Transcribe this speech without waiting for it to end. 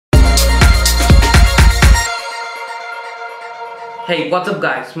Hey, what's up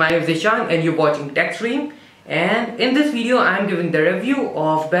guys, my name is Ishan and you're watching Tech Stream, and in this video I am giving the review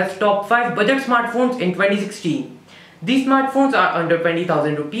of best top 5 budget smartphones in 2016. These smartphones are under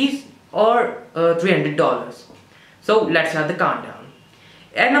 20,000 rupees or $300. So let's start the countdown.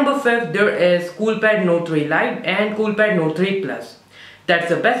 At number 5 there is Coolpad Note 3 Lite and Coolpad Note 3 Plus. That's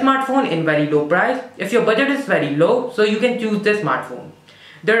the best smartphone in very low price. If your budget is very low, so you can choose this smartphone.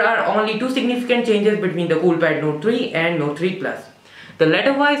 There are only two significant changes between the Coolpad Note 3 and Note 3 Plus. The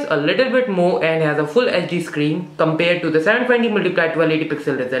latter weighs a little bit more and has a full HD screen compared to the 720x1280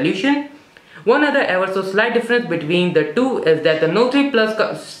 pixel resolution. One other ever so slight difference between the two is that the Note 3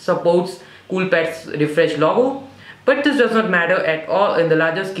 Plus supports Coolpad's refresh logo, but this does not matter at all in the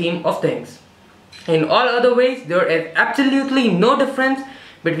larger scheme of things. In all other ways, there is absolutely no difference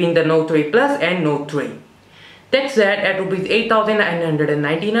between the Note 3 Plus and Note 3. That said, at Rs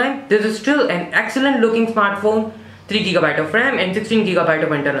 8,999, this is still an excellent looking smartphone. 3GB of RAM and 16GB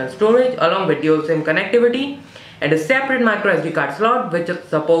of internal storage along with dual SIM connectivity and a separate microSD card slot which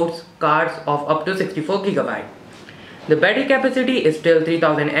supports cards of up to 64GB. The battery capacity is still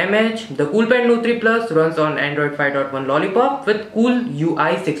 3000 mAh. The Coolpad Note 3 Plus runs on Android 5.1 Lollipop with Cool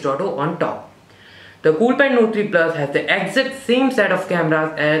UI 6.0 on top. The Coolpad Note 3 Plus has the exact same set of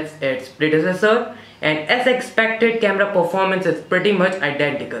cameras as its predecessor, and as expected, camera performance is pretty much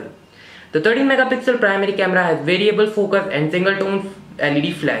identical. The 13MP primary camera has variable focus and single tone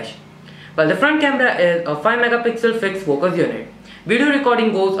LED flash, while the front camera is a 5MP fixed focus unit. Video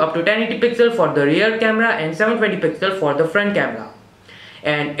recording goes up to 1080p for the rear camera and 720p for the front camera,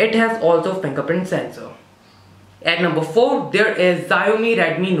 and it has also fingerprint sensor. At number 4 there is Xiaomi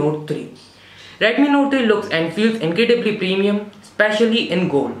Redmi Note 3. Redmi Note 3 looks and feels incredibly premium, especially in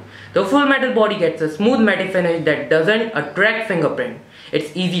gold. The full metal body gets a smooth matte finish that doesn't attract fingerprint.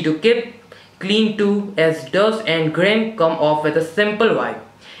 It's easy to keep clean too, as dust and grime come off with a simple vibe.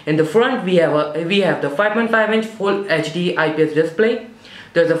 In the front we have the 5.5-inch Full HD IPS display.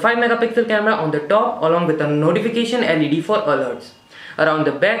 There's a 5MP camera on the top along with a notification LED for alerts. Around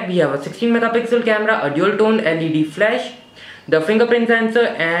the back we have a 16MP camera, a dual tone LED flash, the fingerprint sensor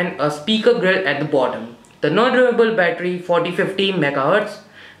and a speaker grill at the bottom. The non-renewable battery 40-50 MHz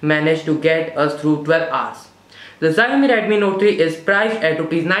managed to get us through 12 hours. The Xiaomi Redmi Note 3 is priced at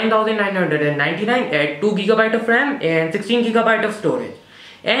Rs 9,999 at 2GB of RAM and 16GB of storage,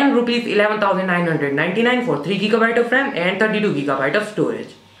 and Rs 11,999 for 3GB of RAM and 32GB of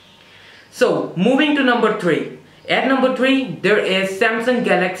storage. So moving to number 3. At number 3 there is Samsung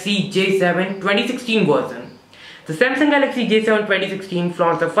Galaxy J7 2016 version. The Samsung Galaxy J7 2016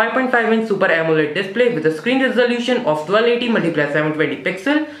 flaunts a 5.5-inch Super AMOLED display with a screen resolution of 1280x720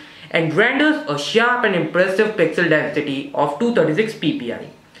 pixel and renders a sharp and impressive pixel density of 236 ppi.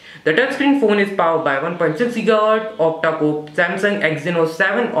 The touchscreen phone is powered by 1.6 GHz octa-core Samsung Exynos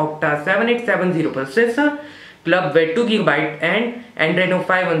 7 Octa 7870 processor clubbed with 2GB and Adreno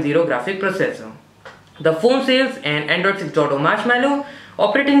 510 graphic processor. The phone sails an Android 6.0 Marshmallow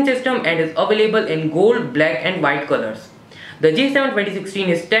operating system and is available in gold, black and white colors. The J7 2016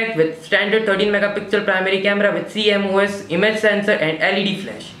 is stacked with standard 13MP primary camera with CMOS, image sensor and LED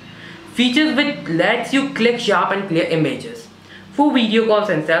flash. Features which lets you click sharp and clear images. For video calls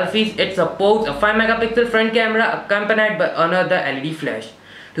and selfies, it supports a 5MP front camera accompanied by another LED flash.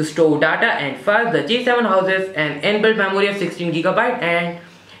 To store data and files, the J7 houses an inbuilt memory of 16GB, and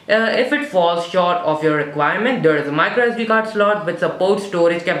if it falls short of your requirement, there is a microSD card slot which supports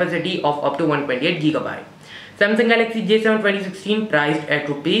storage capacity of up to 128GB. Samsung Galaxy J7 2016 priced at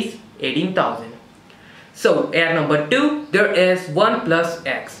Rs 18,000. So at number 2 there is OnePlus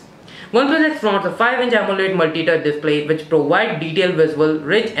X. OnePlus X flaunts a 5-inch AMOLED multi-touch display which provides detailed visual,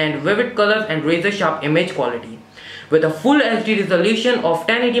 rich and vivid colors and razor-sharp image quality. With a full HD resolution of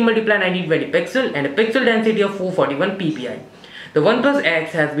 1080x1920 pixel and a pixel density of 441 ppi. The OnePlus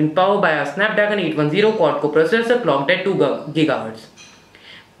X has been powered by a Snapdragon 810 quad-core processor clocked at 2 GHz.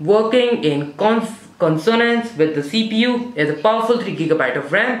 Working in consonance with the CPU is a powerful 3GB of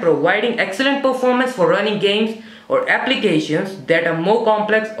RAM, providing excellent performance for running games or applications that are more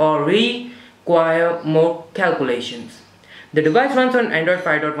complex or require more calculations. The device runs on Android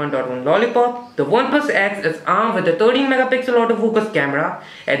 5.1.1 Lollipop. The OnePlus X is armed with a 13MP autofocus camera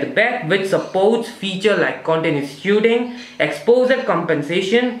at the back which supports features like continuous shooting, exposure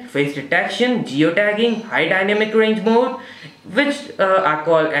compensation, face detection, geotagging, high dynamic range mode which are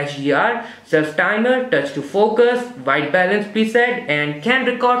called HDR, self-timer, touch to focus, white balance preset, and can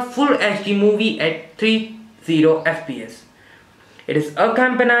record full HD movie at 30 fps. It is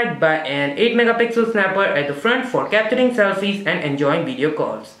accompanied by an 8MP snapper at the front for capturing selfies and enjoying video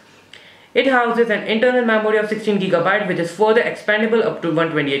calls. It houses an internal memory of 16GB which is further expandable up to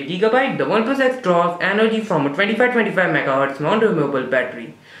 128GB. The OnePlus X draws energy from a 2525 MHz non-removable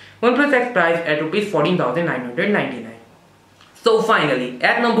battery. OnePlus X priced at Rs 14,999. So finally,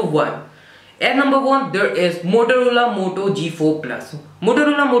 at number 1. At number 1, there is Motorola Moto G4 Plus.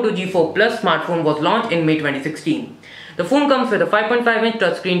 Motorola Moto G4 Plus smartphone was launched in May 2016. The phone comes with a 5.5-inch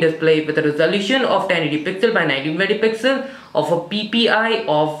touchscreen display with a resolution of 1080 pixel by 1920 pixel of a PPI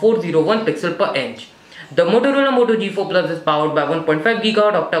of 401 pixel per inch. The Motorola Moto G4 Plus is powered by 1.5 GHz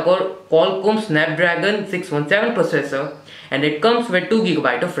octa-core Qualcomm Snapdragon 617 processor, and it comes with 2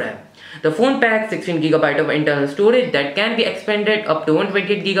 GB of RAM. The phone packs 16 GB of internal storage that can be expanded up to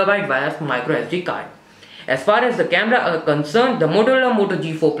 128 GB via micro SD card. As far as the camera are concerned, the Motorola Moto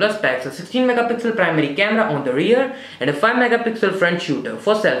G4 Plus packs a 16 megapixel primary camera on the rear and a 5 megapixel front shooter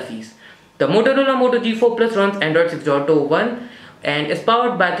for selfies. The Motorola Moto G4 Plus runs Android 6.01 and is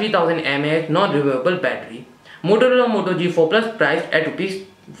powered by 3000 mAh non-removable battery. Motorola Moto G4 Plus priced at Rs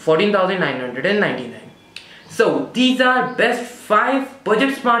 14,999. So these are best 5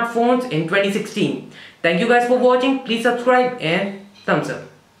 budget smartphones in 2016. Thank you guys for watching. Please subscribe and thumbs up.